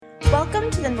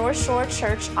Welcome to the North Shore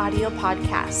Church audio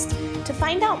podcast. To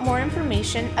find out more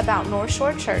information about North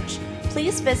Shore Church,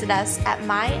 please visit us at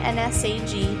mynsag.com.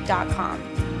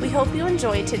 We hope you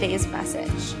enjoy today's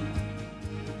message.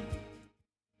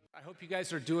 I hope you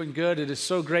guys are doing good. It is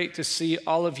so great to see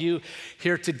all of you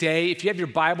here today. If you have your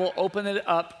Bible, open it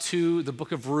up to the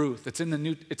book of Ruth. It's in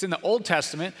the Old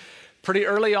Testament. Pretty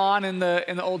early on in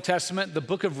the Old Testament, the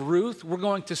book of Ruth. We're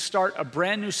going to start a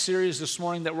brand new series this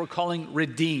morning that we're calling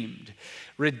Redeemed.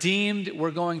 Redeemed,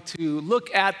 we're going to look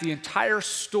at the entire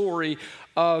story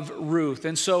of Ruth.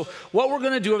 And so what we're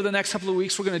going to do over the next couple of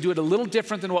weeks, we're going to do it a little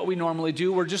different than what we normally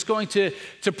do. We're just going to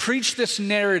preach this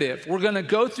narrative. We're going to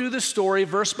go through the story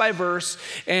verse by verse,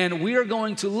 and we are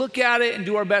going to look at it and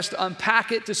do our best to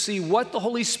unpack it to see what the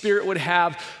Holy Spirit would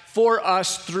have for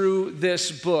us through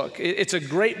this book. It's a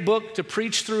great book to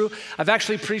preach through. I've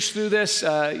actually preached through this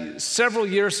several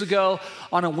years ago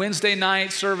on a Wednesday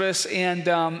night service, and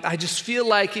I just feel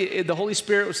like the Holy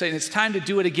Spirit was saying it's time to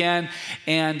do it again,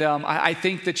 and I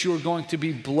think that you are going to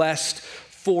be blessed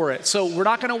for it. So we're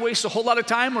not going to waste a whole lot of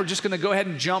time. We're just going to go ahead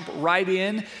and jump right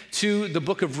in to the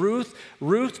book of Ruth.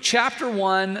 Ruth chapter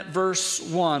 1, verse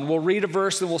 1. We'll read a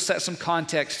verse and we'll set some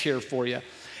context here for you.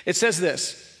 It says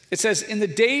this. It says, "In the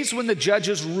days when the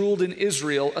judges ruled in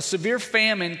Israel, a severe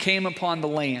famine came upon the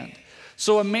land.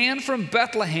 So a man from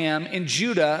Bethlehem in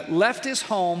Judah left his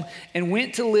home and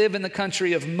went to live in the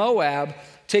country of Moab,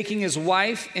 taking his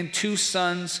wife and 2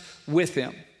 sons with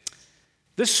him."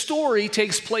 This story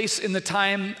takes place in the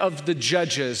time of the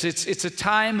Judges. It's a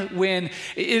time when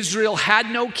Israel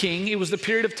had no king. It was the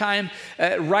period of time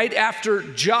right after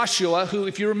Joshua, who,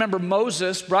 if you remember,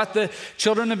 Moses brought the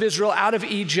children of Israel out of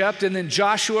Egypt, and then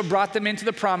Joshua brought them into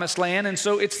the promised land. And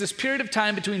so it's this period of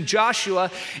time between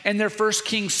Joshua and their first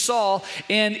king, Saul,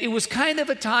 and it was kind of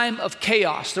a time of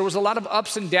chaos. There was a lot of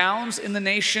ups and downs in the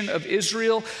nation of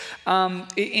Israel,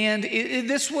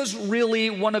 this was really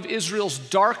one of Israel's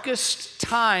darkest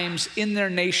times in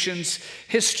their nation's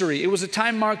history. It was a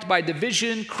time marked by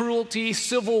division, cruelty,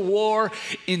 civil war,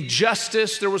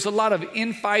 injustice. There was a lot of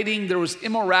infighting, there was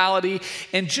immorality,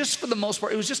 and just for the most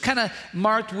part, it was just kind of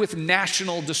marked with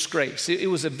national disgrace. It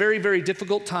was a very, very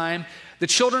difficult time. The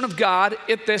children of God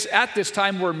at this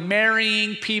time were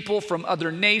marrying people from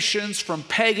other nations, from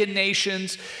pagan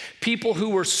nations, people who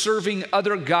were serving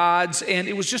other gods, and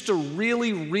it was just a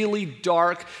really, really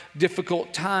dark,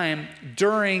 difficult time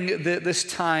during this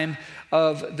time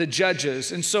of the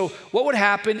Judges. And so what would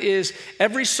happen is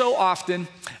every so often,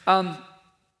 a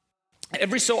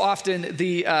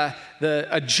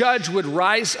judge would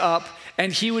rise up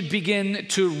and he would begin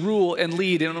to rule and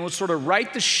lead, and it would sort of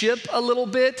right the ship a little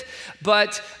bit,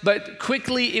 but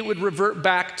quickly it would revert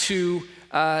back to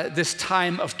this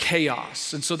time of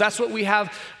chaos. And so that's what we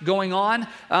have going on.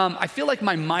 I feel like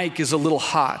my mic is a little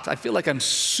hot. I feel like I'm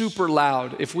super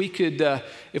loud. If we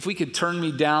could turn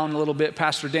me down a little bit,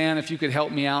 Pastor Dan, if you could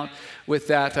help me out with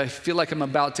that. I feel like I'm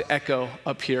about to echo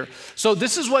up here. So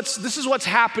this is what's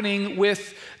happening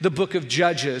with the book of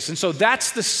Judges. And so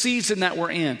that's the season that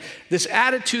we're in. This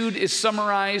attitude is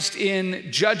summarized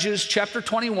in Judges chapter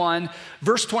 21,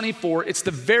 verse 24. It's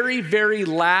the very, very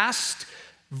last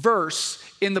verse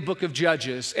in the book of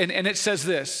Judges. And it says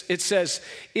this. It says,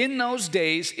 "In those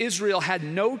days, Israel had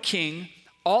no king.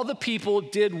 All the people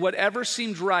did whatever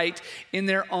seemed right in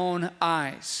their own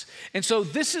eyes." And so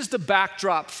this is the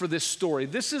backdrop for this story.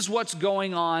 This is what's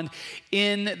going on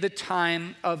in the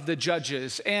time of the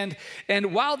Judges. And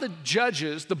while the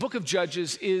book of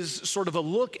Judges is sort of a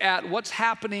look at what's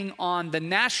happening on the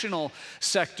national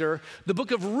sector, the book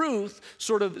of Ruth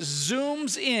sort of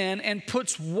zooms in and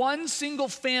puts one single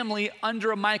family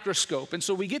under a microscope. And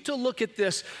so we get to look at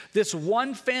this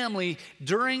one family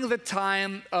during the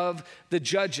time of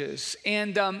the Judges.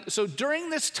 And so during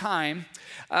this time,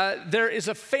 there is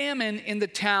a famine in the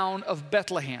town of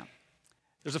Bethlehem.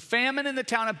 There's a famine in the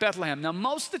town of Bethlehem. Now,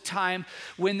 most of the time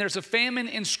when there's a famine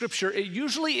in Scripture, it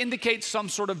usually indicates some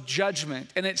sort of judgment.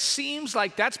 And it seems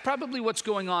like that's probably what's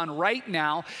going on right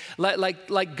now.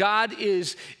 Like God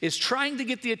is trying to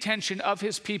get the attention of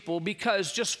his people,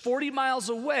 because just 40 miles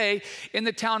away in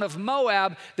the town of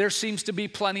Moab, there seems to be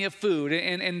plenty of food.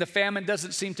 And the famine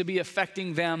doesn't seem to be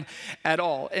affecting them at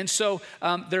all. And so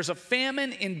there's a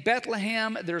famine in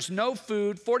Bethlehem. There's no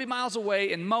food. 40 miles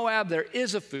away in Moab, there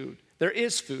is food. There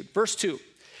is food. Verse 2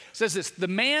 says this: "The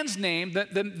man's name,"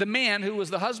 the man who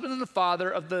was the husband and the father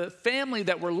of the family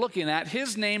that we're looking at,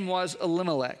 his name was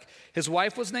Elimelech. His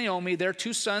wife was Naomi. Their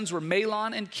 2 sons were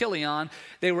Mahlon and Chilion.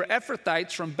 They were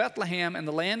Ephrathites from Bethlehem and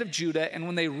the land of Judah. And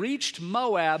when they reached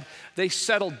Moab, they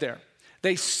settled there.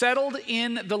 They settled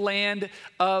in the land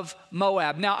of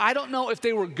Moab. Now, I don't know if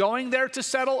they were going there to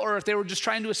settle or if they were just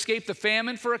trying to escape the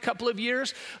famine for a couple of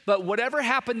years, but whatever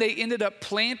happened, they ended up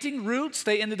planting roots.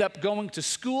 They ended up going to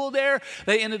school there.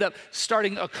 They ended up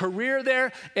starting a career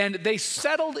there, and they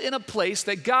settled in a place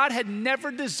that God had never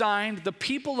designed the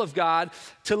people of God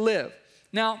to live.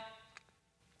 Now,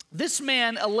 this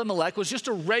man, Elimelech, was just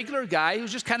a regular guy. He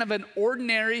was just kind of an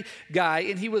ordinary guy,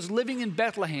 and he was living in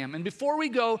Bethlehem. And before we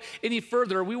go any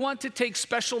further, we want to take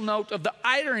special note of the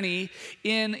irony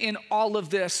in all of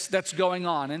this that's going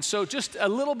on. And so just a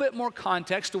little bit more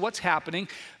context to what's happening.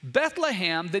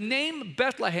 Bethlehem, the name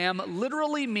Bethlehem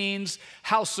literally means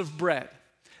house of bread.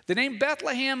 The name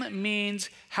Bethlehem means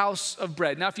house of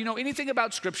bread. Now, if you know anything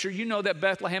about Scripture, you know that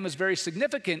Bethlehem is very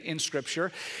significant in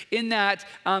Scripture in that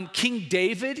King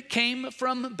David came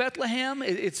from Bethlehem.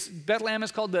 Bethlehem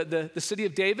is called the city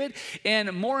of David.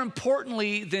 And more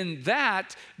importantly than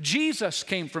that, Jesus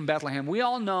came from Bethlehem. We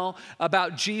all know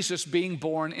about Jesus being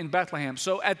born in Bethlehem.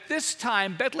 So at this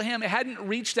time, Bethlehem hadn't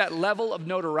reached that level of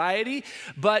notoriety,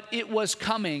 but it was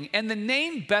coming. And the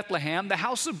name Bethlehem, the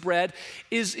house of bread,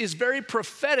 is very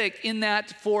prophetic in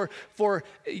that for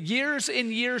years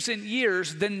and years and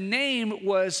years, the name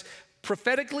was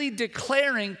prophetically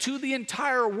declaring to the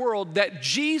entire world that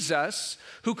Jesus,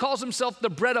 who calls himself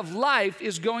the bread of life,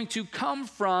 is going to come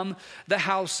from the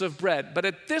house of bread. But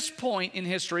at this point in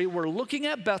history, we're looking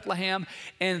at Bethlehem,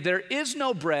 and there is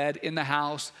no bread in the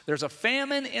house. There's a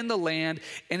famine in the land,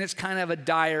 and it's kind of a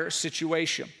dire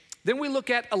situation. Then we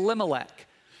look at Elimelech,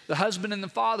 the husband and the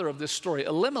father of this story.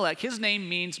 Elimelech, his name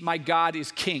means my God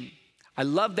is king. I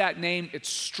love that name. It's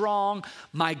strong.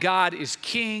 My God is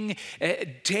king.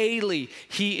 Daily,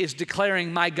 he is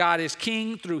declaring my God is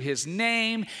king through his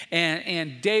name.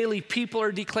 And daily, people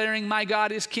are declaring my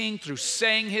God is king through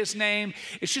saying his name.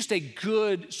 It's just a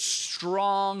good,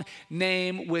 strong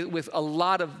name with a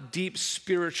lot of deep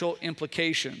spiritual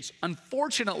implications.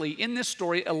 Unfortunately, in this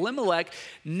story, Elimelech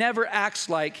never acts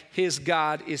like his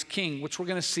God is king, which we're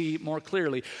going to see more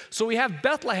clearly. So we have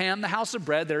Bethlehem, the house of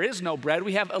bread. There is no bread.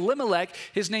 We have Elimelech.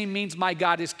 His name means my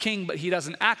God is king, but he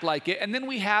doesn't act like it. And then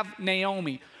we have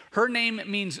Naomi. Her name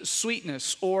means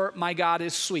sweetness, or my God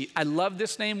is sweet. I love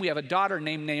this name. We have a daughter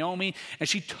named Naomi, and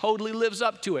she totally lives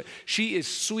up to it. She is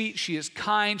sweet. She is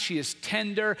kind. She is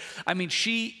tender. I mean,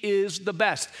 she is the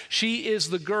best. She is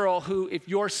the girl who, if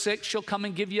you're sick, she'll come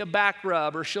and give you a back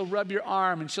rub, or she'll rub your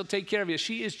arm, and she'll take care of you.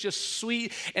 She is just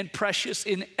sweet and precious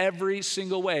in every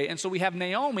single way. And so we have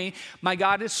Naomi, my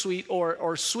God is sweet,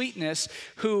 or sweetness,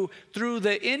 who through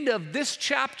the end of this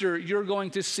chapter, you're going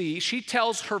to see, she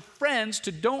tells her friends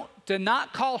to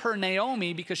not call her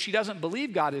Naomi because she doesn't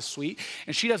believe God is sweet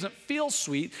and she doesn't feel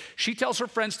sweet. She tells her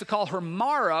friends to call her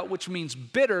Mara, which means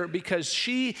bitter, because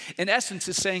she, in essence,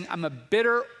 is saying, I'm a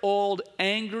bitter, old,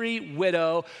 angry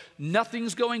widow.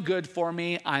 Nothing's going good for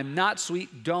me. I'm not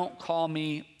sweet. Don't call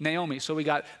me Naomi. So we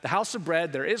got the house of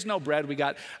bread. There is no bread. We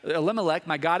got Elimelech,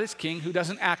 my God is king, who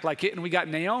doesn't act like it. And we got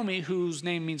Naomi, whose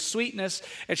name means sweetness,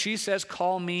 and she says,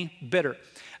 call me bitter.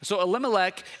 So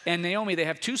Elimelech and Naomi, they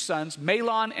have two sons,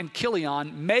 Mahlon and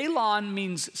Chilion. Mahlon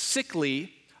means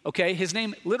sickly, okay? His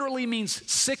name literally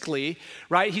means sickly,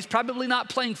 right? He's probably not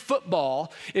playing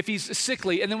football if he's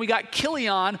sickly. And then we got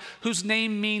Chilion, whose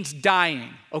name means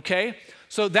dying, okay?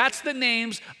 So that's the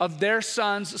names of their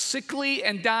sons, sickly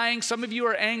and dying. Some of you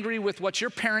are angry with what your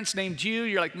parents named you.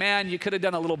 You're like, man, you could have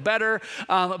done a little better.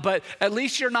 But at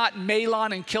least you're not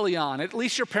Mahlon and Chilion. At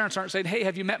least your parents aren't saying, hey,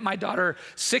 have you met my daughter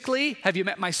sickly? Have you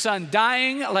met my son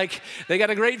dying? Like, they got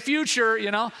a great future,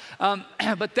 you know?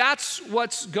 But that's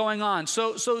what's going on.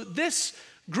 So this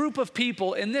group of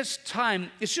people in this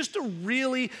time, it's just a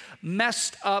really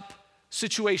messed up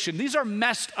situation. These are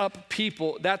messed up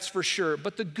people, that's for sure.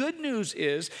 But the good news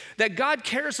is that God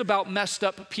cares about messed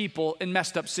up people in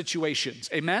messed up situations.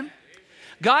 Amen?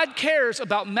 God cares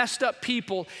about messed up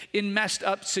people in messed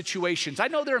up situations. I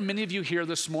know there are many of you here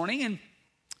this morning,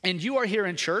 and you are here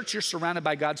in church. You're surrounded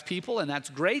by God's people, and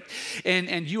that's great.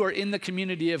 And you are in the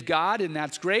community of God, and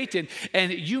that's great.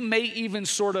 And you may even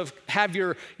sort of have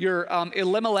your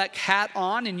Elimelech hat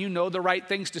on, and you know the right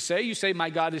things to say. You say,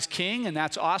 my God is king, and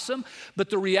that's awesome.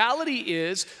 But the reality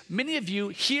is, many of you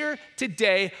here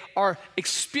today are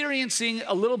experiencing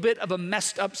a little bit of a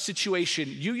messed up situation.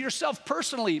 You yourself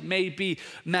personally may be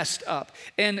messed up.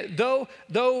 And though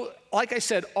like I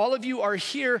said, all of you are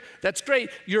here. That's great.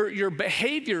 Your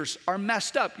behaviors are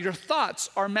messed up. Your thoughts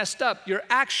are messed up. Your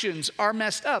actions are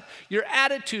messed up. Your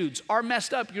attitudes are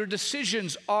messed up. Your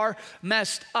decisions are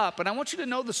messed up. And I want you to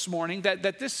know this morning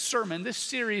that this sermon, this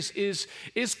series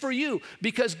is for you,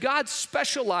 because God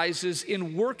specializes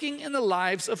in working in the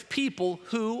lives of people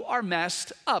who are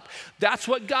messed up. That's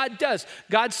what God does.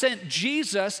 God sent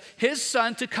Jesus, his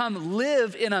son, to come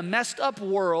live in a messed up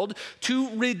world to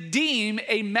redeem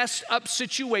a messed up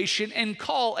situation and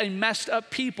call a messed up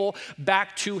people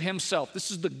back to himself.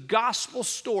 This is the gospel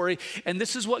story, and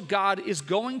this is what God is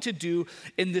going to do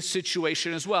in this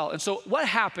situation as well. And so what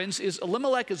happens is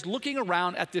Elimelech is looking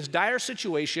around at this dire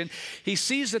situation. He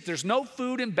sees that there's no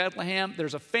food in Bethlehem.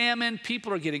 There's a famine.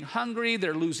 People are getting hungry.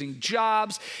 They're losing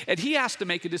jobs, and he has to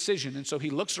make a decision. And so he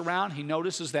looks around. He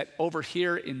notices that over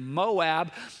here in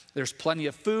Moab, there's plenty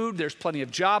of food, there's plenty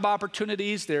of job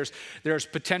opportunities, there's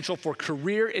potential for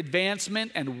career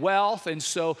advancement and wealth. And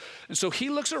so he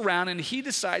looks around and he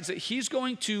decides that he's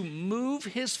going to move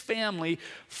his family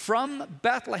from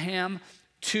Bethlehem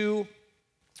to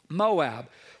Moab.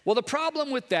 Well, the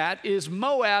problem with that is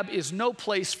Moab is no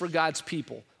place for God's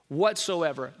people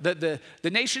whatsoever. The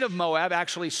nation of Moab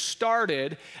actually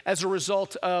started as a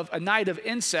result of a night of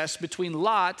incest between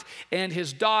Lot and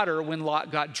his daughter when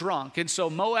Lot got drunk. And so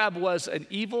Moab was an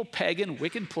evil, pagan,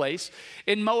 wicked place.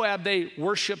 In Moab, they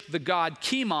worshiped the god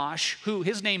Chemosh, who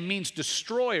his name means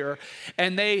destroyer.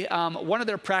 And they one of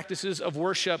their practices of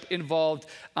worship involved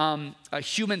a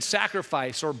human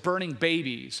sacrifice or burning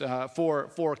babies for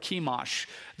Chemosh,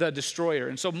 the destroyer.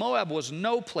 And so Moab was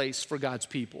no place for God's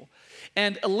people.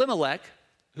 And Elimelech,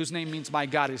 whose name means my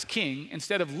God is king,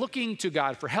 instead of looking to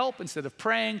God for help, instead of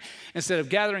praying, instead of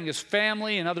gathering his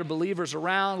family and other believers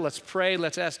around, let's pray,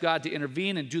 let's ask God to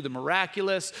intervene and do the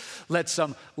miraculous. Let's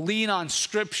lean on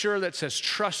scripture that says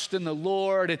trust in the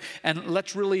Lord, and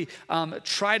let's really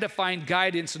try to find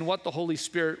guidance in what the Holy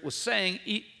Spirit was saying.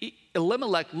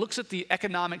 Elimelech looks at the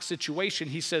economic situation.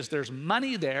 He says there's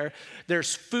money there,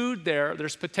 there's food there,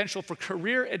 there's potential for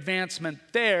career advancement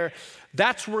there.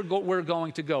 That's where we're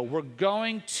going to go. We're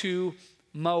going to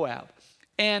Moab.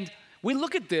 And we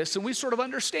look at this and we sort of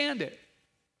understand it.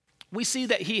 We see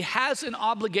that he has an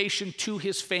obligation to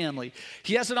his family.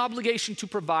 He has an obligation to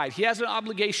provide. He has an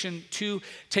obligation to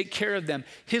take care of them.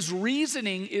 His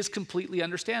reasoning is completely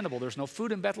understandable. There's no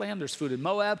food in Bethlehem, there's food in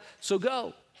Moab, so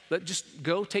go. Just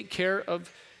go take care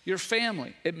of your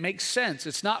family. It makes sense.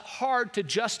 It's not hard to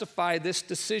justify this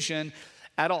decision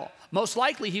at all. Most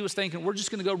likely he was thinking, we're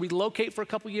just going to go relocate for a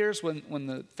couple years. When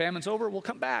the famine's over, we'll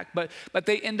come back. But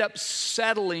they end up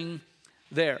settling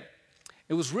there.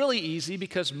 It was really easy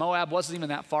because Moab wasn't even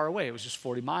that far away. It was just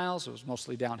 40 miles. It was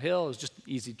mostly downhill. It was just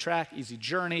easy track, easy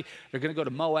journey. They're going to go to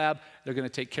Moab. They're going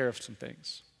to take care of some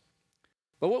things.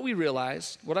 But what we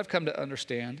realize, what I've come to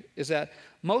understand, is that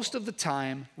most of the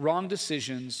time, wrong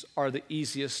decisions are the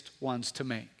easiest ones to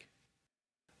make.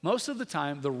 Most of the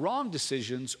time, the wrong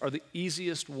decisions are the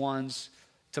easiest ones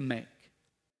to make.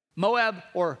 Moab,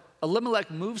 or Elimelech,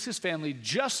 moves his family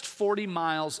just 40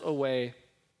 miles away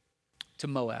to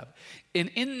Moab.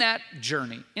 And in that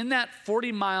journey, in that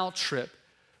 40-mile trip,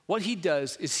 what he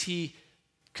does is he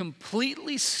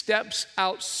completely steps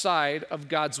outside of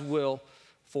God's will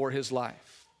for his life.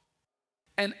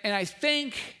 And I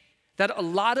think that a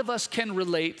lot of us can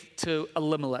relate to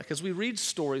Elimelech. As we read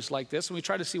stories like this and we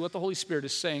try to see what the Holy Spirit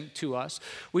is saying to us,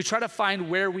 we try to find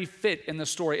where we fit in the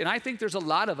story. And I think there's a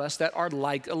lot of us that are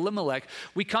like Elimelech.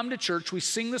 We come to church, we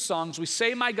sing the songs, we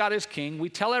say, my God is king, we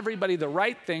tell everybody the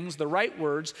right things, the right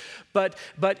words, but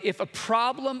if a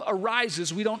problem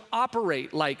arises, we don't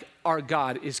operate like our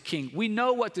God is king. We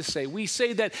know what to say. We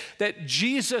say that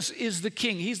Jesus is the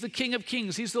king. He's the King of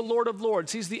kings. He's the Lord of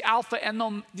lords. He's the Alpha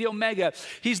and the Omega.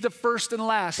 He's the first and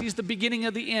last. He's the beginning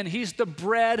of the end. He's the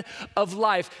bread of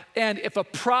life. And if a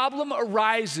problem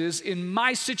arises in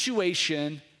my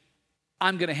situation,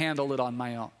 I'm going to handle it on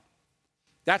my own.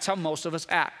 That's how most of us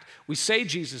act. We say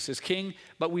Jesus is king,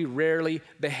 but we rarely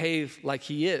behave like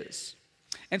he is.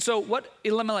 And so what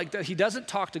Elimelech does, he doesn't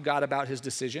talk to God about his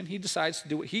decision. He decides to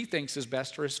do what he thinks is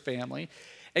best for his family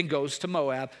and goes to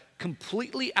Moab,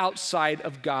 completely outside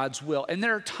of God's will. And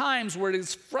there are times where it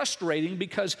is frustrating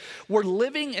because we're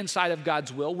living inside of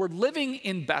God's will. We're living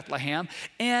in Bethlehem,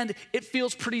 and it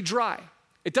feels pretty dry.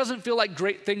 It doesn't feel like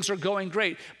great things are going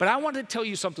great. But I want to tell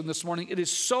you something this morning. It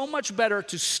is so much better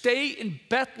to stay in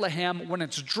Bethlehem when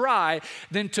it's dry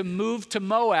than to move to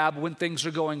Moab when things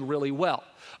are going really well.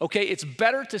 Okay, it's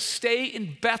better to stay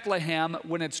in Bethlehem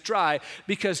when it's dry,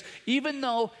 because even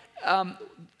though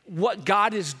what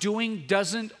God is doing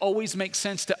doesn't always make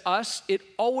sense to us, it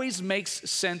always makes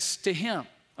sense to him.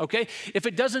 okay? If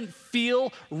it doesn't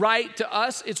feel right to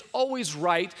us, it's always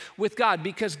right with God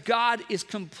because God is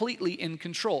completely in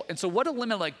control. And so what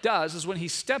Elimelech does is when he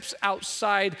steps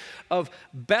outside of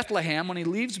Bethlehem, when he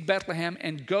leaves Bethlehem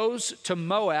and goes to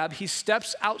Moab, he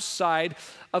steps outside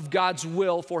of God's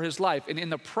will for his life. And in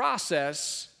the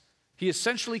process, he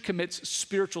essentially commits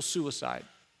spiritual suicide.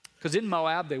 Because in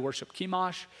Moab, they worship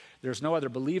Chemosh. There's no other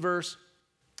believers.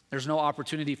 There's no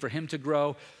opportunity for him to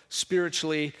grow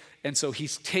spiritually. And so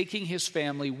he's taking his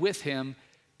family with him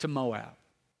to Moab.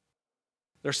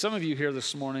 There's some of you here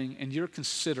this morning, and you're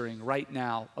considering right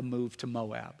now a move to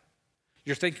Moab.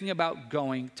 You're thinking about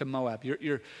going to Moab.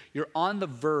 You're on the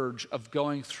verge of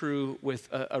going through with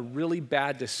a really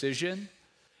bad decision,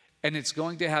 and it's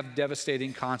going to have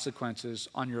devastating consequences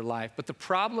on your life. But the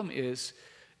problem is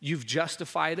you've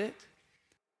justified it.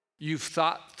 You've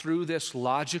thought through this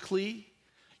logically.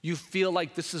 You feel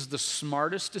like this is the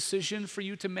smartest decision for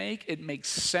you to make. It makes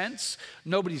sense.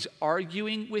 Nobody's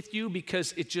arguing with you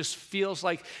because it just feels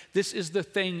like this is the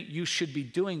thing you should be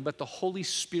doing. But the Holy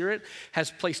Spirit has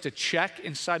placed a check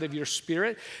inside of your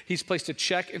spirit. He's placed a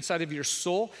check inside of your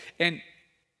soul. And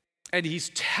he's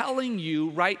telling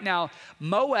you right now,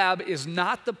 Moab is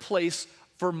not the place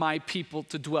for my people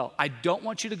to dwell. I don't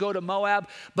want you to go to Moab,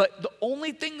 but the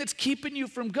only thing that's keeping you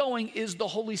from going is the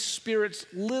Holy Spirit's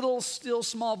little, still,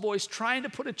 small voice trying to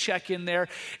put a check in there,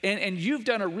 and you've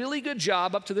done a really good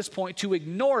job up to this point to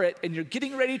ignore it, and you're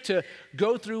getting ready to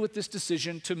go through with this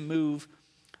decision to move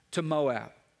to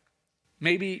Moab.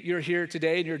 Maybe you're here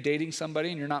today and you're dating somebody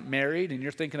and you're not married and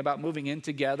you're thinking about moving in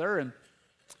together, and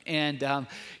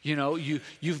you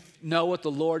know what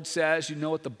the Lord says, you know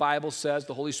what the Bible says,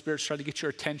 the Holy Spirit's trying to get your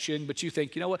attention, but you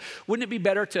think, you know what, wouldn't it be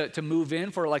better to move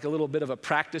in for like a little bit of a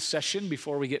practice session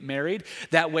before we get married?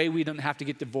 That way we don't have to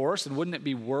get divorced, and wouldn't it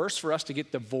be worse for us to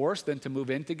get divorced than to move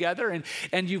in together?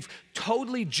 And you've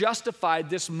totally justified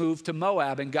this move to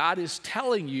Moab, and God is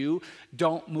telling you,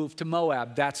 don't move to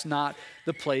Moab. That's not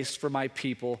the place for my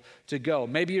people to go.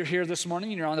 Maybe you're here this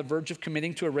morning and you're on the verge of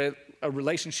committing to a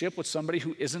relationship with somebody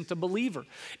who isn't a believer.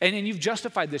 And you've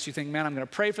justified this. You think, man, I'm going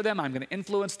to pray for them. I'm going to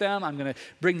influence them. I'm going to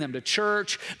bring them to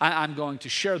church. I'm going to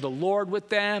share the Lord with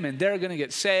them, and they're going to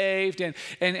get saved.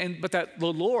 But that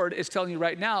the Lord is telling you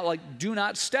right now, like, do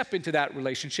not step into that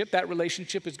relationship. That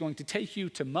relationship is going to take you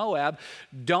to Moab.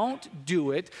 Don't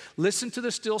do it. Listen to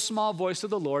the still small voice of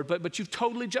the Lord, but you've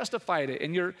totally justified it,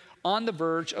 and you're on the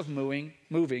verge of moving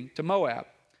to Moab.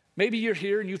 Maybe you're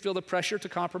here and you feel the pressure to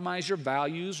compromise your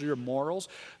values or your morals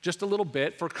just a little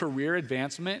bit for career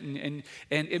advancement, and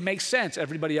it makes sense.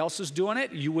 Everybody else is doing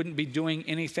it. You wouldn't be doing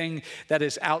anything that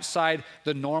is outside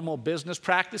the normal business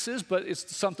practices, but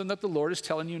it's something that the Lord is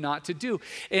telling you not to do.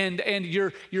 And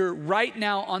you're right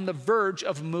now on the verge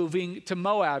of moving to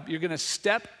Moab. You're going to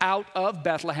step out of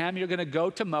Bethlehem. You're going to go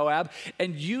to Moab,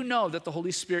 and you know that the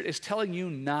Holy Spirit is telling you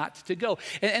not to go.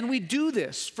 And we do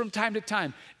this from time to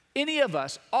time. Any of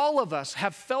us, all of us,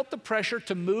 have felt the pressure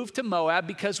to move to Moab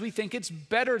because we think it's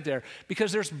better there,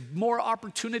 because there's more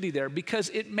opportunity there, because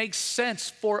it makes sense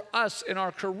for us in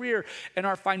our career and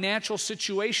our financial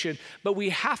situation. But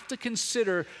we have to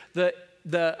consider the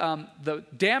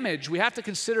damage. We have to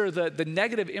consider the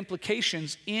negative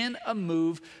implications in a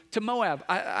move to Moab.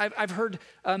 I've heard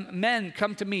men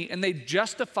come to me and they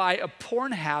justify a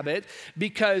porn habit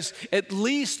because at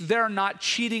least they're not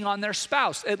cheating on their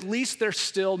spouse. At least they're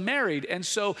still married. And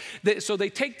so they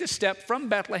take the step from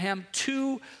Bethlehem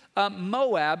to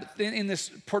Moab in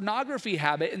this pornography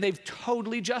habit, and they've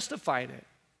totally justified it.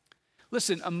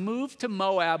 Listen, a move to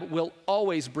Moab will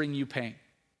always bring you pain.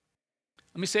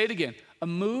 Let me say it again. A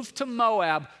move to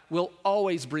Moab will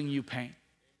always bring you pain.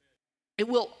 It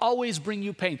will always bring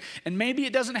you pain. And maybe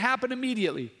it doesn't happen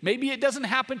immediately. Maybe it doesn't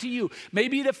happen to you.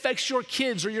 Maybe it affects your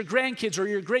kids or your grandkids or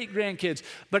your great-grandkids.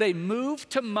 But a move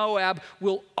to Moab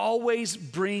will always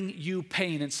bring you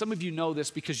pain. And some of you know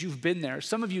this because you've been there.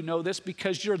 Some of you know this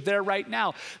because you're there right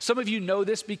now. Some of you know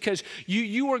this because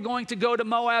you were going to go to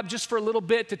Moab just for a little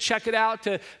bit to check it out,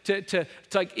 to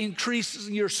like increase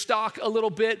your stock a little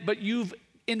bit, but you've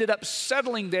ended up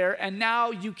settling there, and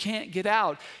now you can't get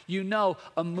out. You know,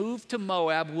 a move to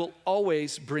Moab will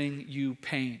always bring you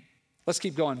pain. Let's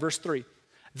keep going. Verse 3.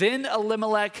 Then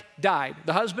Elimelech died.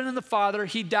 The husband and the father,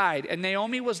 he died, and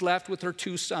Naomi was left with her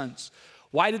 2 sons.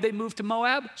 Why did they move to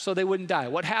Moab? So they wouldn't die.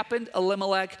 What happened?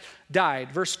 Elimelech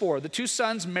died. Verse 4, the 2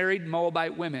 sons married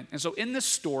Moabite women. And so in this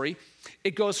story,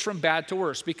 it goes from bad to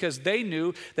worse because they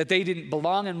knew that they didn't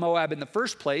belong in Moab in the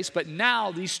first place, but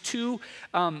now these 2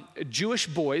 Jewish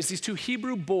boys, these 2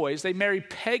 Hebrew boys, they marry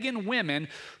pagan women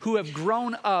who have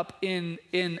grown up in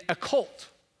a cult.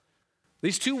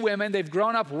 These two women, they've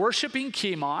grown up worshiping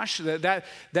Chemosh.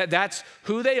 That's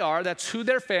who they are. That's who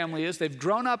their family is. They've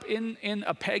grown up in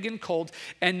a pagan cult.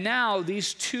 And now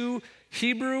these two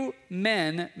Hebrew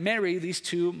men marry these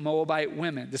two Moabite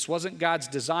women. This wasn't God's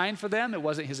design for them. It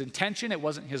wasn't his intention. It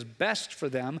wasn't his best for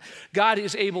them. God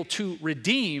is able to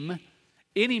redeem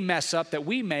any mess up that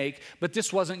we make, but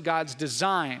this wasn't God's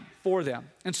design for them.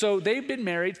 And so they've been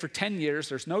married for 10 years.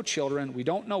 There's no children. We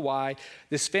don't know why.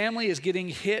 This family is getting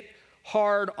hit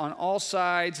hard on all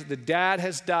sides. The dad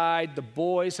has died. The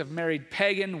boys have married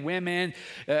pagan women.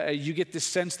 You get this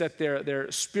sense that their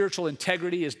spiritual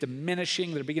integrity is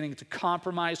diminishing. They're beginning to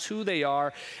compromise who they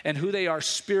are and who they are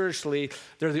spiritually.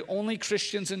 They're the only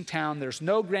Christians in town. There's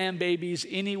no grandbabies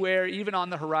anywhere, even on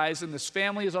the horizon. This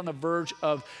family is on the verge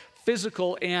of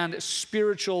physical and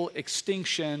spiritual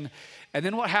extinction. And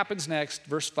then what happens next,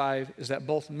 verse 5, is that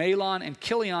both Mahlon and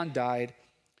Chilion died.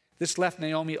 This left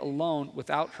Naomi alone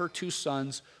without her two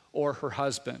sons or her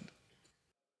husband.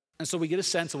 And so we get a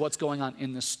sense of what's going on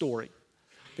in this story.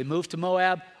 They move to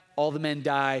Moab, all the men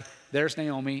die. There's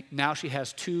Naomi. Now she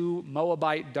has two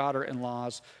Moabite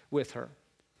daughter-in-laws with her.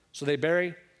 So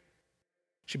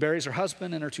she buries her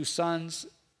husband and her two sons.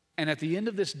 And at the end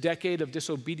of this decade of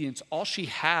disobedience, all she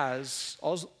has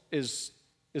is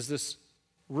this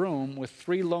room with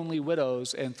 3 lonely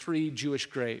widows and 3 Jewish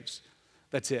graves.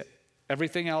 That's it.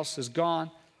 Everything else is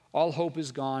gone. All hope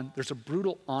is gone. There's a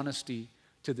brutal honesty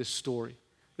to this story.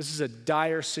 This is a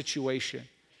dire situation.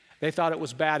 They thought it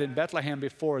was bad in Bethlehem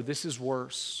before. This is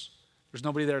worse. There's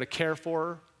nobody there to care for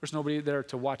her. There's nobody there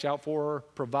to watch out for her,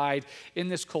 provide. In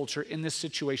this culture, in this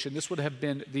situation, this would have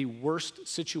been the worst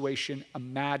situation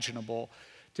imaginable,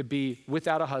 to be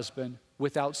without a husband,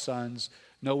 without sons,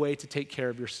 no way to take care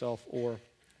of yourself or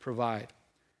provide.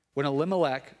 When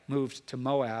Elimelech moved to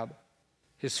Moab,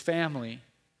 his family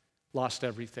lost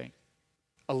everything.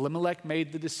 Elimelech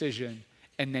made the decision,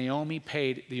 and Naomi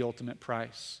paid the ultimate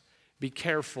price. Be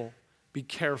careful, be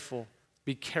careful,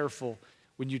 be careful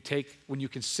when you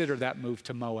consider that move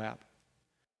to Moab,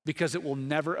 because it will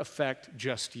never affect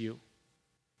just you.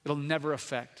 It'll never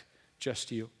affect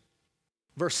just you.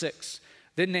 Verse 6,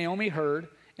 then Naomi heard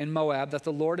in Moab that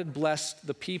the Lord had blessed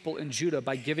the people in Judah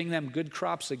by giving them good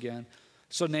crops again.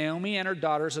 So Naomi and her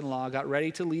daughters-in-law got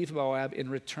ready to leave Moab and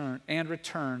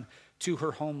return to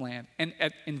her homeland. And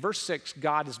in verse 6,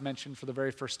 God is mentioned for the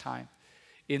very first time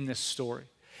in this story.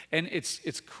 And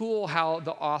it's cool how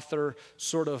the author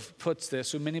sort of puts this.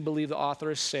 So many believe the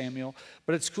author is Samuel,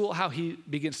 but it's cool how he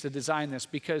begins to design this,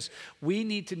 because we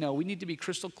need to be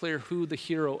crystal clear who the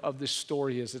hero of this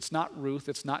story is. It's not Ruth,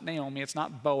 it's not Naomi, it's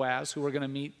not Boaz, who we're going to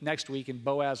meet next week, and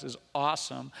Boaz is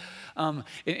awesome.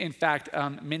 In fact,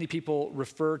 many people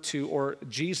refer to, or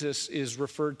Jesus is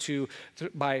referred to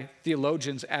by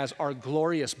theologians as our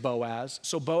glorious Boaz.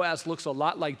 So Boaz looks a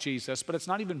lot like Jesus, but it's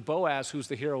not even Boaz who's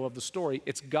the hero of the story,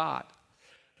 it's God.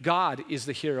 God is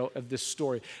the hero of this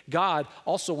story. God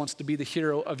also wants to be the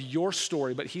hero of your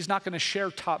story, but he's not going to share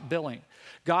top billing.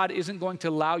 God isn't going to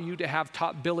allow you to have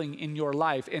top billing in your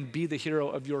life and be the hero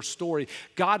of your story.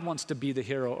 God wants to be the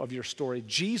hero of your story.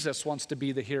 Jesus wants to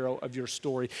be the hero of your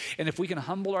story. And if we can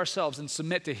humble ourselves and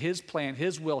submit to his plan,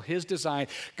 his will, his design,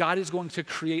 God is going to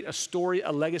create a story,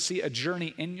 a legacy, a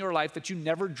journey in your life that you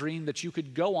never dreamed that you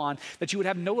could go on, that you would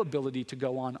have no ability to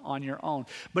go on your own.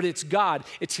 But it's God.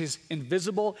 It's his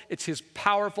invisible, it's his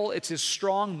powerful, it's his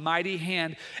strong, mighty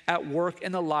hand at work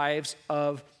in the lives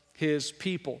of his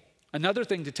people. Another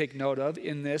thing to take note of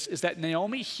in this is that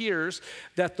Naomi hears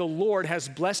that the Lord has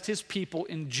blessed his people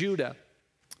in Judah.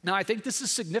 Now, I think this is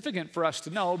significant for us to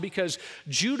know, because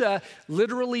Judah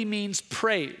literally means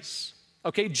praise.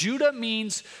 Okay, Judah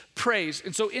means praise.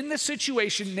 And so in this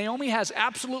situation, Naomi has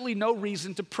absolutely no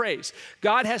reason to praise.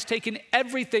 God has taken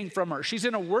everything from her. She's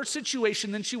in a worse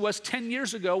situation than she was 10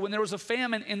 years ago when there was a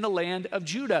famine in the land of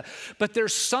Judah. But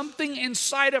there's something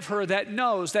inside of her that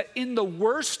knows that in the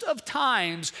worst of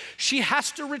times, she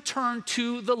has to return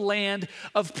to the land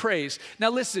of praise.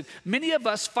 Now listen, many of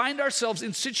us find ourselves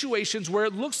in situations where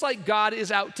it looks like God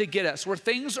is out to get us, where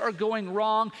things are going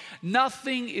wrong,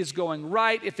 nothing is going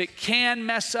right. If it can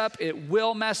mess up, it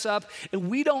will mess up, and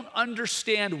we don't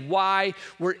understand why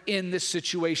we're in this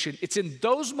situation. It's in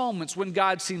those moments when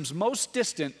God seems most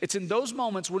distant, it's in those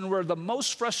moments when we're the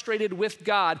most frustrated with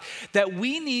God, that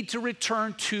we need to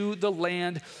return to the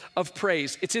land of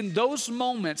praise. It's in those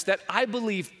moments that I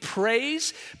believe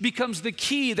praise becomes the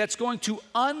key that's going to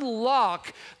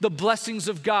unlock the blessings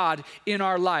of God in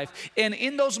our life. And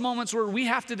in those moments where we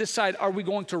have to decide, are we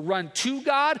going to run to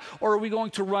God or are we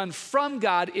going to run from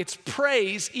God? It's praise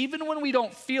praise even when we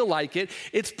don't feel like it.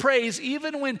 It's praise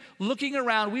even when looking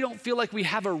around we don't feel like we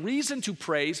have a reason to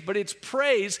praise, but it's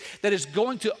praise that is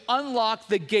going to unlock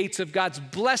the gates of God's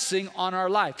blessing on our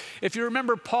life. If you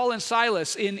remember Paul and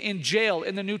Silas in jail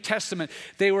in the New Testament,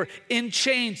 they were in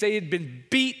chains, they had been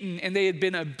beaten and they had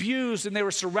been abused and they were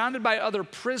surrounded by other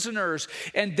prisoners,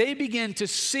 and they began to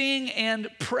sing and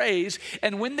praise,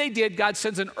 and when they did, God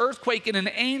sends an earthquake and an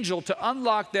angel to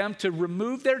unlock them, to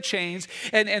remove their chains,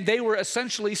 and they were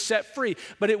essentially set free.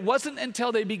 But it wasn't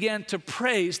until they began to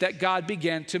praise that God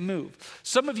began to move.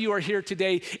 Some of you are here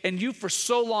today and you for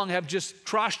so long have just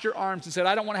crossed your arms and said,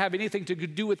 I don't want to have anything to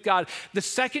do with God. The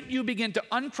second you begin to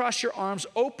uncross your arms,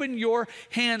 open your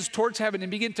hands towards heaven and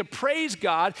begin to praise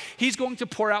God, he's going to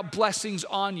pour out blessings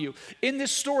on you. In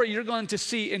this story, you're going to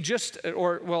see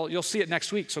you'll see it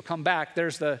next week, so come back.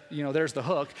 There's the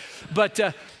hook.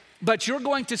 But you're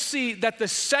going to see that the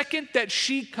second that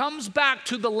she comes back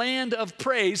to the land of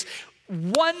praise,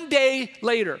 one day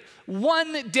later,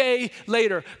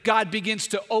 God begins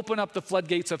to open up the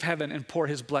floodgates of heaven and pour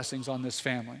his blessings on this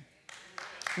family.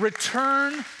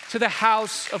 Return to the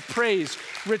house of praise.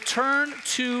 Return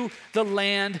to the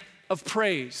land of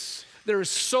praise. There is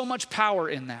so much power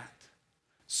in that.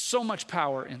 So much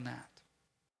power in that.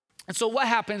 And so what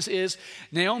happens is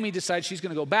Naomi decides she's going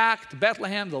to go back to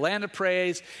Bethlehem, the land of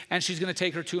praise, and she's going to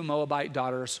take her two Moabite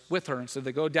daughters with her. And so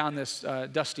they go down this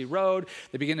dusty road.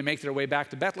 They begin to make their way back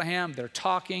to Bethlehem. They're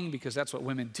talking because that's what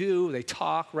women do. They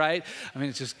talk, right? I mean,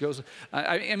 it just goes.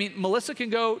 Melissa can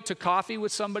go to coffee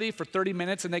with somebody for 30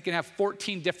 minutes and they can have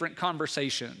 14 different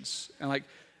conversations and like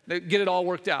they get it all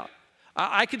worked out.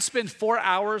 I could spend 4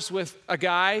 hours with a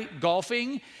guy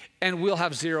golfing and we'll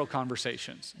have zero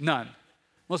conversations, none.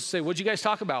 Let's say, what'd you guys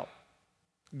talk about?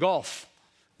 Golf.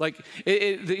 Like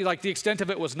the extent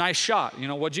of it was nice shot.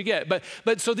 What'd you get?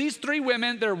 But so these three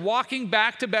women, they're walking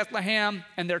back to Bethlehem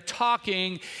and they're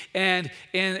talking, and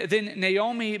then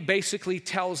Naomi basically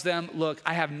tells them, look,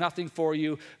 I have nothing for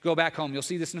you. Go back home. You'll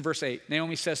see this in verse 8.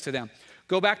 Naomi says to them,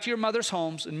 go back to your mother's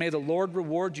homes, and may the Lord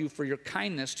reward you for your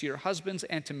kindness to your husbands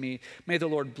and to me. May the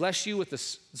Lord bless you with the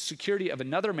security of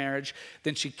another marriage.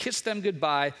 Then she kissed them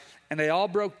goodbye, and they all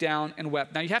broke down and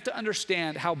wept. Now you have to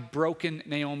understand how broken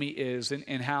Naomi is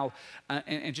and how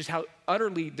and just how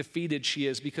utterly defeated she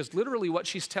is, because literally what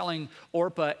she's telling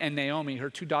Orpah and Naomi, her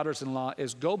two daughters-in-law,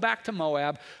 is go back to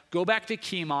Moab, go back to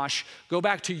Chemosh, go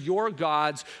back to your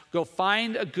gods, go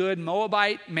find a good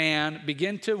Moabite man,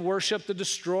 begin to worship the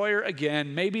destroyer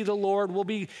again. Maybe the Lord will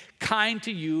be kind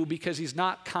to you because he's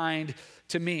not kind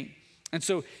to me. And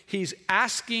so she's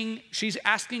asking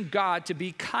God to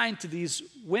be kind to these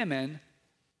women,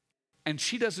 and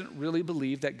she doesn't really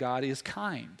believe that God is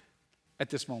kind at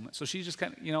this moment. So she's just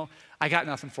kind of, I got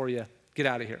nothing for you. Get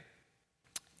out of here.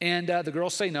 And the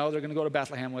girls say no. They're going to go to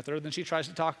Bethlehem with her. Then she tries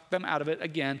to talk them out of it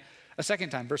again a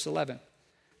second time. Verse 11.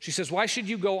 She says, why should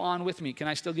you go on with me? Can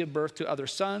I still give birth to other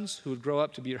sons who would grow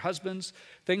up to be your husbands?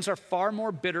 Things are far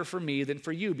more bitter for me than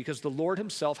for you, because the Lord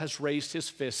himself has raised his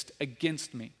fist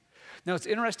against me. Now, it's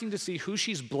interesting to see who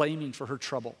she's blaming for her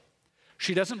trouble.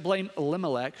 She doesn't blame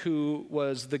Elimelech, who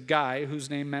was the guy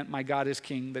whose name meant my God is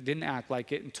king, that didn't act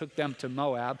like it and took them to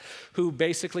Moab, who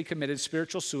basically committed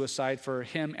spiritual suicide for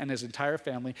him and his entire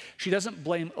family. She doesn't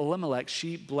blame Elimelech,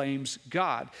 she blames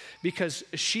God, because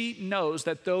she knows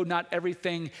that though not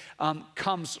everything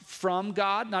comes from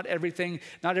God, not everything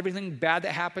bad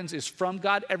that happens is from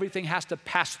God, everything has to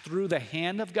pass through the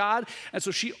hand of God. And so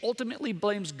she ultimately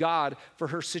blames God for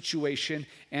her situation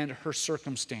and her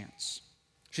circumstance.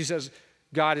 She says,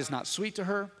 God is not sweet to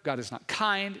her. God is not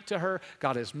kind to her.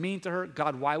 God is mean to her.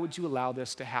 God, why would you allow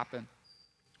this to happen?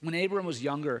 When Abram was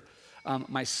younger,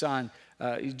 my son,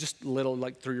 just little,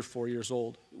 like 3 or 4 years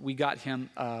old, we got him,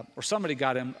 or somebody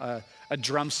got him a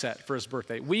drum set for his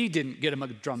birthday. We didn't get him a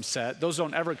drum set. Those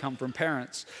don't ever come from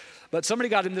parents. But somebody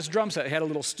got him this drum set. It had a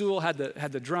little stool, had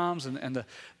the drums and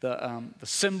the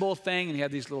cymbal thing, and he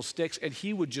had these little sticks, and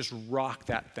he would just rock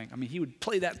that thing. I mean, he would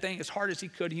play that thing as hard as he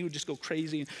could, and he would just go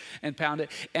crazy and pound it.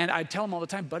 And I'd tell him all the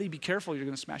time, buddy, be careful, you're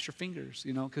going to smash your fingers,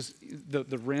 because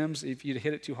the rims, if you'd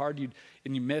hit it too hard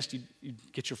and you missed,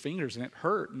 you'd get your fingers, and it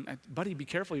hurt. And buddy, be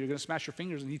careful, you're going to smash your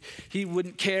fingers. And he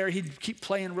wouldn't care. He'd keep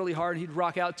playing really hard. He'd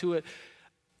rock out to it.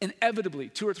 Inevitably,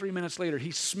 2 or 3 minutes later, he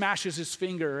smashes his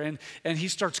finger and he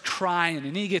starts crying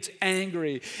and he gets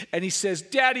angry and he says,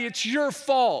 Daddy, it's your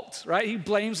fault, right? He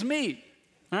blames me,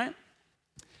 right?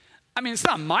 I mean, it's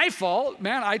not my fault,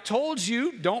 man. I told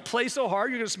you, don't play so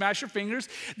hard, you're going to smash your fingers.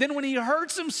 Then when he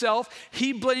hurts himself,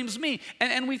 he blames me.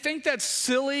 And we think that's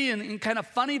silly and kind of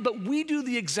funny, but we do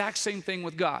the exact same thing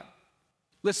with God.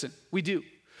 Listen, we do.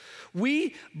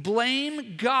 We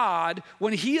blame God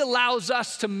when he allows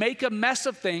us to make a mess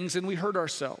of things and we hurt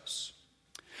ourselves.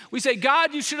 We say,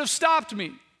 God, you should have stopped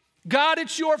me. God,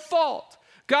 it's your fault.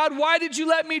 God, why did you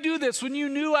let me do this when you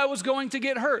knew I was going to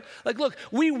get hurt? Like, look,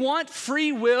 we want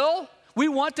free will. We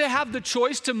want to have the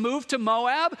choice to move to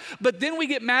Moab, but then we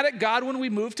get mad at God when we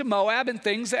move to Moab and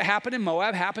things that happen in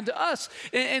Moab happen to us.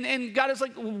 And God is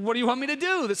like, what do you want me to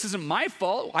do? This isn't my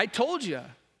fault. I told you.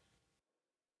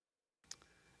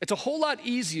 It's a whole lot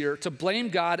easier to blame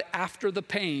God after the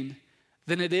pain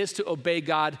than it is to obey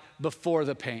God before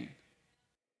the pain.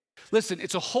 Listen,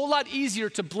 it's a whole lot easier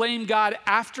to blame God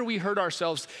after we hurt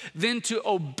ourselves than to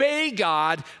obey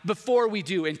God before we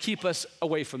do and keep us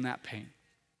away from that pain.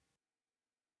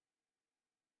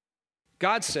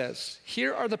 God says,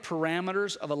 here are the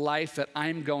parameters of a life that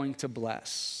I'm going to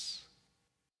bless.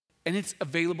 And it's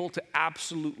available to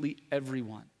absolutely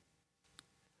everyone.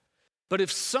 But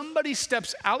if somebody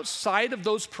steps outside of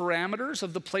those parameters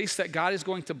of the place that God is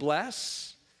going to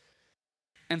bless,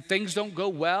 and things don't go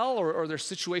well, or their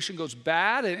situation goes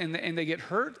bad and they get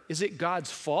hurt, is it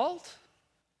God's fault?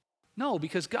 No,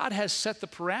 because God has set the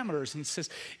parameters. And he says,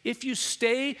 if you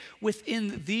stay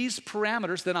within these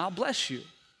parameters, then I'll bless you.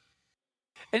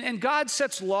 And God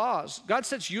sets laws. God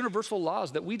sets universal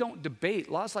laws that we don't debate.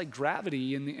 Laws like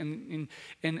gravity, and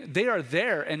they are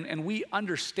there, and we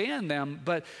understand them.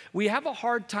 But we have a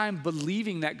hard time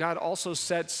believing that God also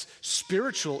sets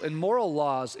spiritual and moral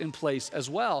laws in place as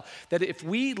well. That if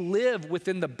we live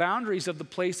within the boundaries of the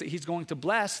place that he's going to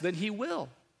bless, then he will.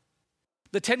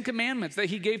 The 10 Commandments that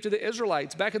he gave to the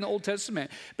Israelites back in the Old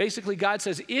Testament. Basically, God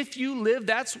says, if you live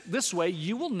this way,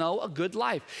 you will know a good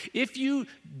life. If you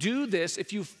do this,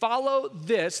 if you follow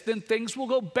this, then things will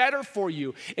go better for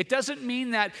you. It doesn't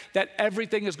mean that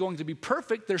everything is going to be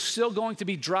perfect. There's still going to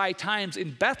be dry times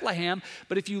in Bethlehem.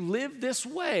 But if you live this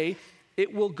way,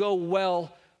 it will go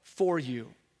well for you.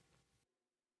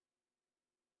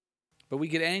 But we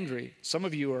get angry. Some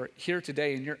of you are here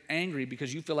today and you're angry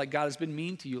because you feel like God has been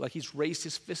mean to you, like he's raised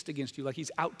his fist against you, like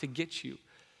he's out to get you.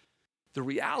 The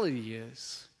reality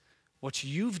is, what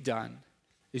you've done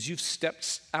is you've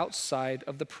stepped outside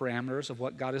of the parameters of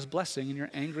what God is blessing, and you're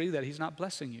angry that he's not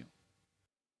blessing you.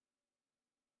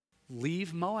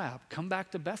 Leave Moab. Come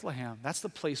back to Bethlehem. That's the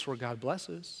place where God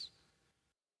blesses.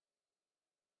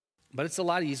 But it's a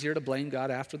lot easier to blame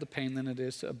God after the pain than it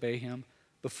is to obey him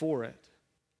before it.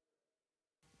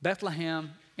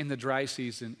 Bethlehem in the dry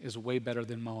season is way better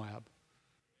than Moab.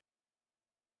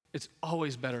 It's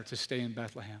always better to stay in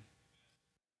Bethlehem.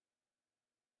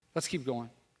 Let's keep going.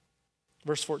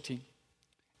 Verse 14.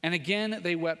 And again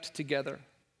they wept together.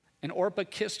 And Orpah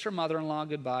kissed her mother-in-law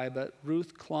goodbye, but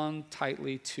Ruth clung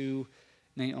tightly to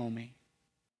Naomi.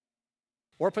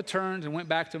 Orpah turned and went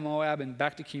back to Moab and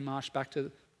back to Chemosh, back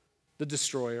to the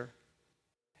destroyer.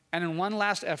 And in one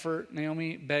last effort,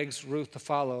 Naomi begs Ruth to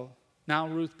follow. Now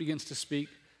Ruth begins to speak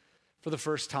for the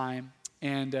first time,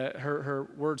 and her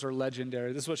words are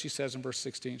legendary. This is what she says in verse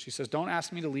 16. She says, don't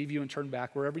ask me to leave you and turn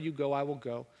back. Wherever you go, I will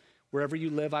go. Wherever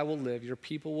you live, I will live. Your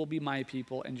people will be my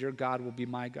people, and your God will be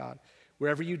my God.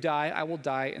 Wherever you die, I will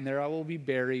die, and there I will be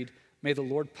buried. May the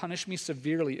Lord punish me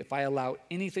severely if I allow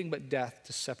anything but death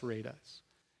to separate us.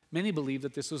 Many believe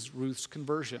that this was Ruth's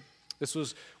conversion. This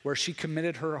was where she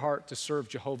committed her heart to serve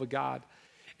Jehovah God.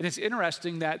 And it's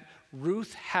interesting that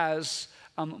Ruth has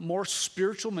more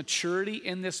spiritual maturity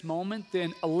in this moment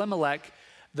than Elimelech,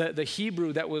 the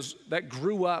Hebrew that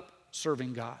grew up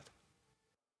serving God.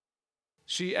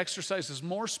 She exercises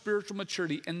more spiritual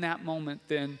maturity in that moment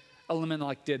than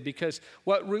Elimelech did, because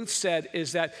what Ruth said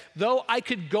is that though I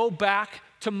could go back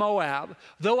to Moab,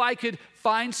 though I could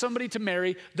find somebody to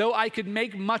marry, though I could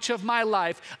make much of my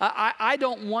life, I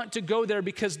don't want to go there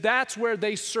because that's where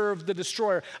they serve the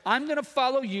destroyer. I'm going to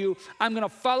follow you, I'm going to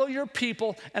follow your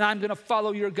people, and I'm going to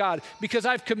follow your God. Because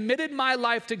I've committed my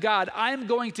life to God, I'm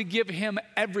going to give him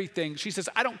everything. She says,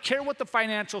 I don't care what the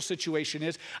financial situation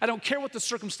is, I don't care what the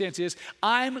circumstance is,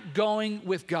 I'm going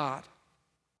with God.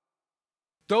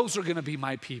 Those are going to be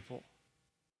my people.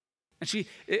 And she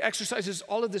exercises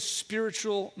all of this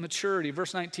spiritual maturity.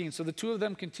 Verse 19, so the two of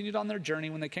them continued on their journey.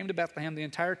 When they came to Bethlehem, the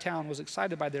entire town was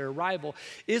excited by their arrival.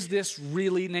 Is this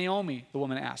really Naomi? The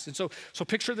woman asked. And so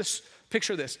picture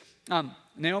this.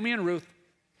 Naomi and Ruth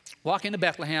walk into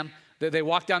Bethlehem. They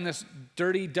walk down this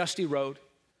dirty, dusty road,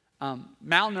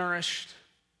 malnourished,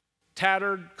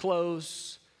 tattered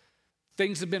clothes.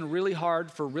 Things have been really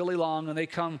hard for really long, and they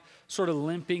come sort of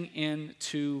limping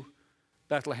into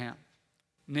Bethlehem.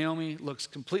 Naomi looks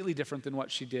completely different than what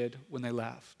she did when they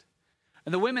left.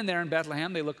 And the women there in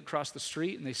Bethlehem, they look across the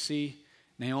street and they see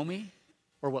Naomi,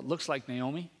 or what looks like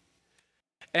Naomi.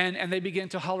 And they begin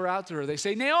to holler out to her. They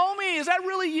say, Naomi, is that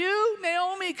really you?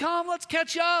 Naomi, come, let's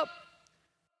catch up.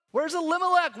 Where's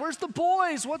Elimelech? Where's the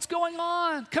boys? What's going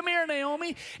on? Come here,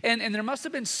 Naomi. And there must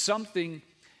have been something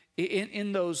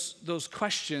in those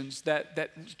questions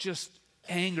that just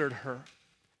angered her.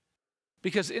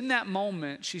 Because in that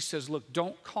moment, she says, look,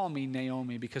 don't call me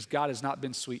Naomi because God has not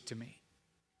been sweet to me.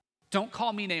 Don't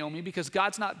call me Naomi because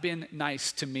God's not been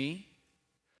nice to me.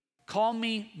 Call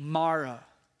me Mara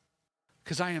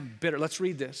because I am bitter. Let's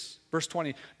read this. Verse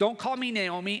 20. Don't call me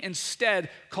Naomi. Instead,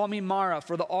 call me Mara,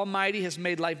 for the Almighty has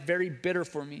made life very bitter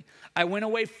for me. I went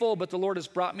away full, but the Lord has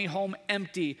brought me home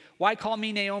empty. Why call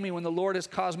me Naomi when the Lord has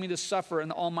caused me to suffer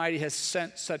and the Almighty has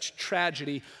sent such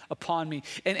tragedy upon me?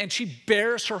 And she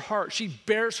bears her heart. She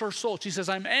bears her soul. She says,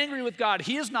 I'm angry with God.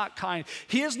 He is not kind.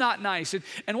 He is not nice.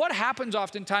 And what happens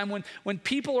oftentimes when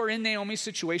people are in Naomi's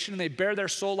situation and they bear their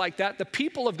soul like that, the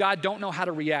people of God don't know how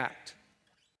to react.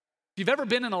 If you've ever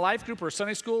been in a life group or a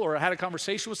Sunday school or had a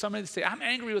conversation with somebody, they say, I'm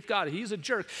angry with God. He's a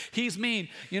jerk. He's mean,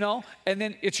 and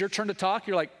then it's your turn to talk.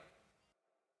 You're like,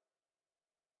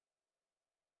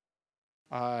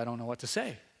 I don't know what to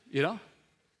say,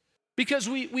 Because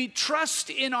we trust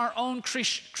in our own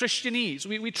Christianese.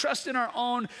 We trust in our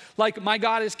own, like, my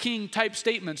God is king type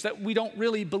statements that we don't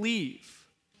really believe.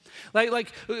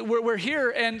 Like we're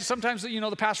here, and sometimes,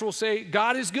 the pastor will say,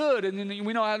 God is good, and then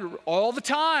we know all the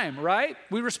time, right?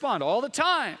 We respond all the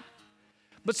time.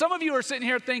 But some of you are sitting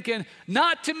here thinking,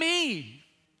 not to me.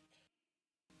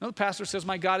 No, the pastor says,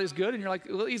 my God is good, and you're like,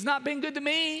 well, he's not been good to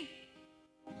me.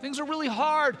 Things are really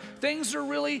hard. Things are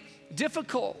really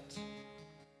difficult.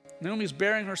 Naomi's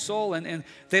bearing her soul, and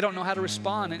they don't know how to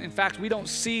respond. And in fact, we don't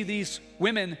see these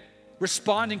women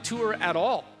responding to her at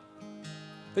all.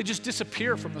 They just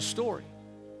disappear from the story.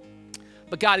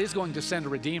 But God is going to send a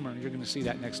redeemer. You're going to see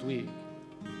that next week.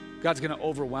 God's going to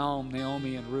overwhelm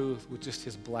Naomi and Ruth with just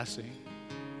his blessing.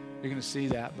 You're going to see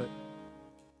that. But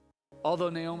although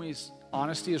Naomi's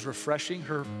honesty is refreshing,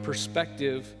 her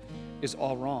perspective is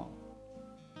all wrong.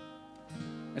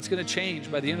 It's going to change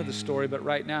by the end of the story, but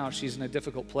right now she's in a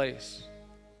difficult place.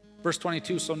 Verse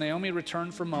 22, so Naomi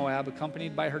returned from Moab,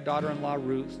 accompanied by her daughter-in-law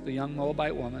Ruth, the young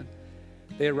Moabite woman.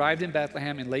 They arrived in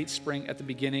Bethlehem in late spring at the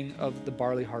beginning of the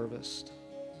barley harvest.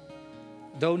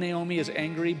 Though Naomi is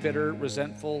angry, bitter,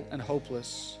 resentful, and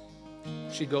hopeless,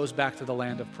 she goes back to the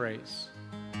land of praise.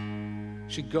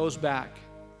 She goes back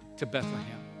to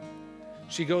Bethlehem.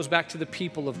 She goes back to the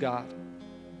people of God,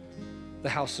 the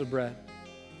house of bread.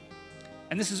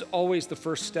 And this is always the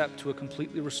first step to a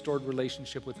completely restored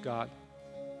relationship with God.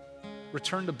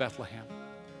 Return to Bethlehem.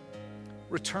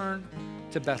 Return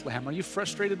to Bethlehem. Are you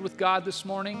frustrated with God this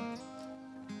morning?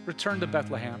 Return to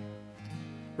Bethlehem.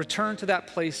 Return to that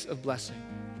place of blessing.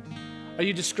 Are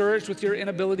you discouraged with your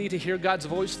inability to hear God's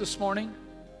voice this morning?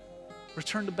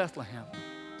 Return to Bethlehem,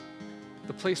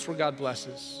 the place where God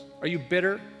blesses. Are you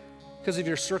bitter because of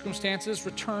your circumstances?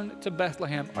 Return to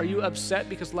Bethlehem. Are you upset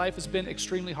because life has been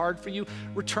extremely hard for you?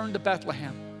 Return to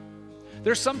Bethlehem.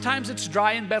 There's sometimes it's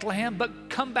dry in Bethlehem, but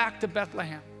come back to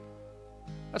Bethlehem.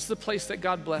 That's the place that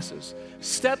God blesses.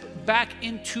 Step back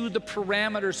into the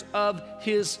parameters of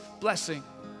his blessing.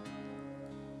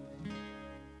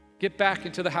 Get back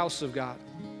into the house of God.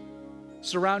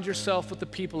 Surround yourself with the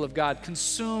people of God.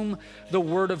 Consume the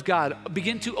word of God.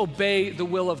 Begin to obey the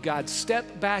will of God.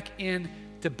 Step back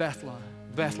into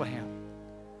Bethlehem.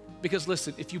 Because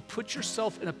listen, if you put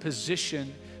yourself in a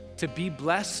position to be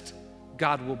blessed,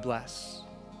 God will bless.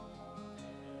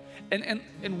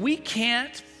 And we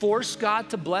can't force God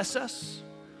to bless us.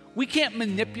 We can't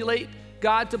manipulate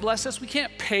God to bless us. We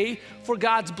can't pay for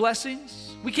God's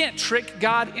blessings. We can't trick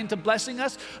God into blessing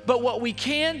us. But what we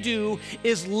can do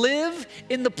is live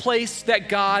in the place that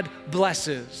God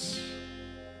blesses.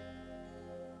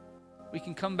 We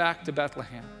can come back to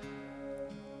Bethlehem.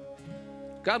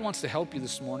 God wants to help you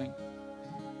this morning.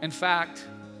 In fact,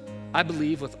 I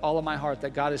believe with all of my heart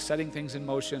that God is setting things in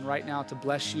motion right now to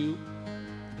bless you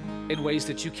in ways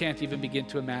that you can't even begin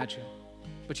to imagine.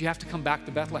 But you have to come back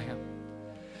to Bethlehem.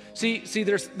 See,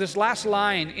 there's this last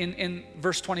line in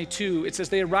verse 22. It says,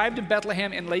 they arrived in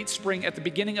Bethlehem in late spring at the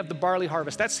beginning of the barley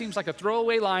harvest. That seems like a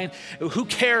throwaway line. Who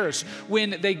cares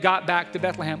when they got back to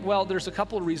Bethlehem? Well, there's a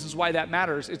couple of reasons why that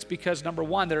matters. It's because, number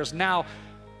one, there's now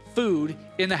food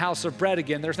in the house of bread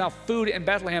again. There's now food in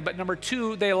Bethlehem. But number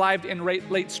two, they arrived in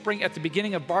late spring at the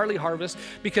beginning of barley harvest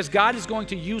because God is going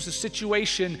to use a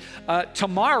situation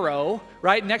tomorrow,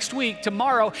 right? Next week,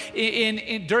 tomorrow,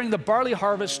 during the barley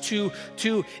harvest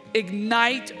to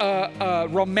ignite a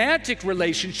romantic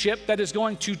relationship that is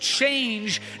going to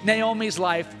change Naomi's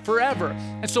life forever.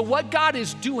 And so what God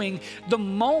is doing,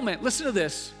 listen to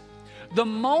this, The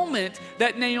moment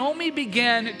that Naomi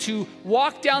began to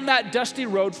walk down that dusty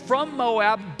road from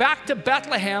Moab back to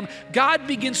Bethlehem, God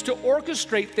begins to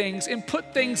orchestrate things and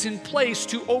put things in place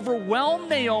to overwhelm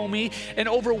Naomi and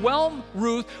overwhelm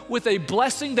Ruth with a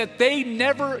blessing that they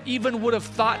never even would have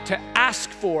thought to ask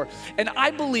for. And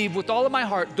I believe with all of my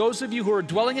heart, those of you who are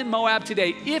dwelling in Moab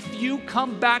today, if you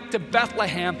come back to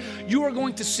Bethlehem, you are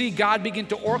going to see God begin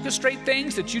to orchestrate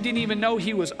things that you didn't even know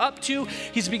he was up to.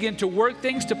 He's beginning to work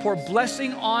things to pour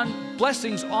blessings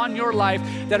on your life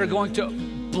that are going to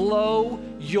blow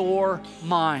your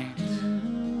mind.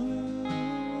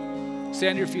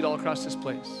 Stand to your feet all across this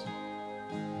place.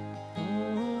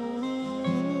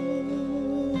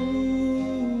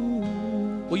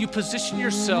 Will you position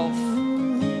yourself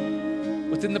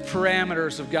within the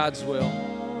parameters of God's will?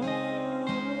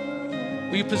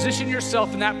 Will you position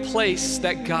yourself in that place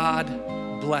that God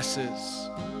blesses?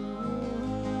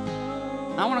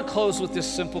 I want to close with this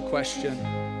simple question.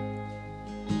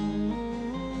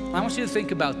 I want you to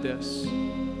think about this.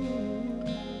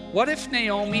 What if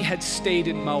Naomi had stayed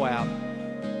in Moab?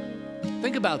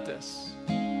 Think about this.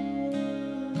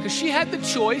 Because she had the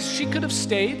choice. She could have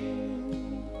stayed.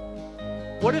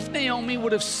 What if Naomi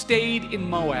would have stayed in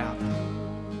Moab?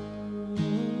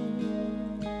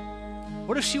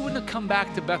 What if she wouldn't have come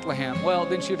back to Bethlehem? Well,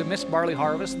 then she would have missed barley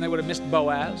harvest and they would have missed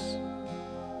Boaz.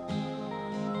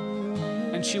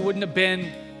 And she wouldn't have been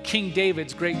King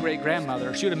David's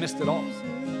great-great-grandmother. She would have missed it all.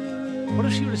 What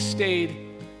if she would have stayed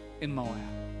in Moab?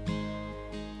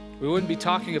 We wouldn't be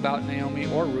talking about Naomi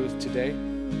or Ruth today.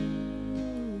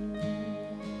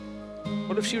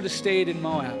 What if she would have stayed in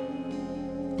Moab?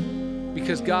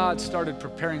 Because God started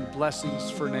preparing blessings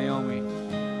for Naomi.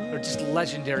 They're just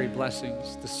legendary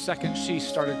blessings the second she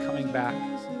started coming back.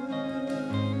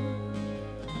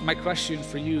 My question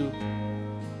for you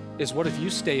is, what if you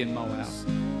stay in Moab?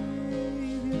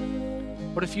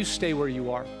 What if you stay where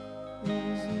you are?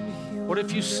 What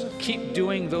if you keep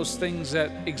doing those things that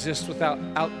exist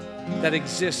outside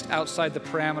the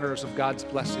parameters of God's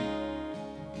blessing?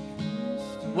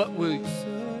 What will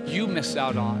you miss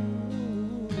out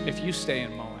on if you stay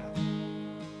in Moab?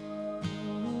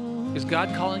 Is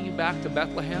God calling you back to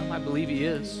Bethlehem? I believe he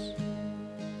is.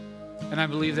 And I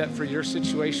believe that for your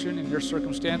situation and your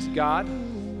circumstance, God,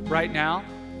 right now,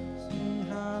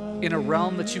 in a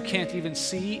realm that you can't even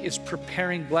see, is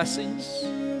preparing blessings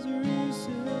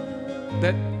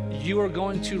that you are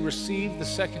going to receive the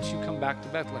second you come back to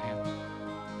Bethlehem.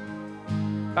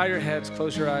 Bow your heads,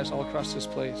 close your eyes all across this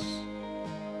place.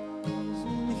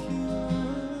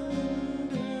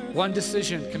 One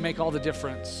decision can make all the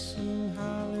difference.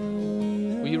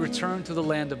 Will you return to the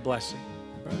land of blessing?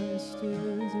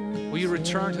 Will you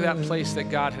return to that place that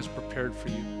God has prepared for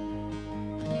you?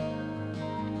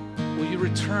 Will you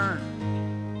return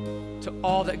to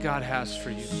all that God has for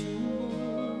you?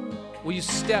 Will you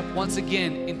step once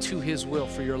again into his will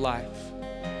for your life?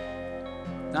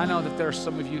 And I know that there are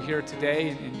some of you here today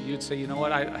and you'd say, you know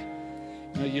what,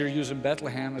 you're using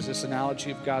Bethlehem as this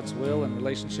analogy of God's will and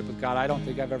relationship with God. I don't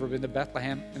think I've ever been to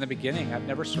Bethlehem in the beginning. I've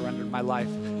never surrendered my life,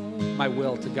 my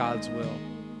will to God's will.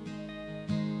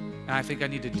 And I think I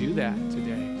need to do that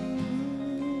today.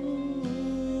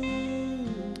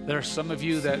 There are some of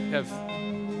you that have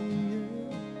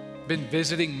been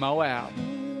visiting Moab,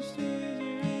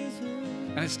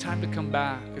 and it's time to come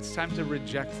back. It's time to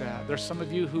reject that. There's some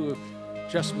of you who have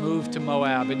just moved to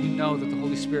Moab, and you know that the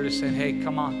Holy Spirit is saying, hey,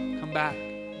 come on, come back.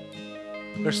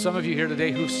 There's some of you here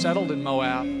today who've settled in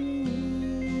Moab,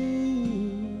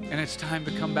 and it's time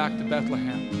to come back to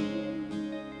Bethlehem.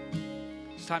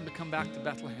 It's time to come back to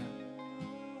Bethlehem.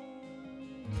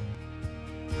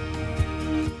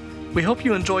 We hope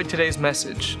you enjoyed today's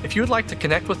message. If you would like to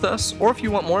connect with us, or if you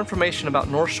want more information about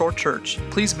North Shore Church,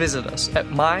 please visit us at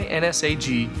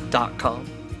mynsag.com.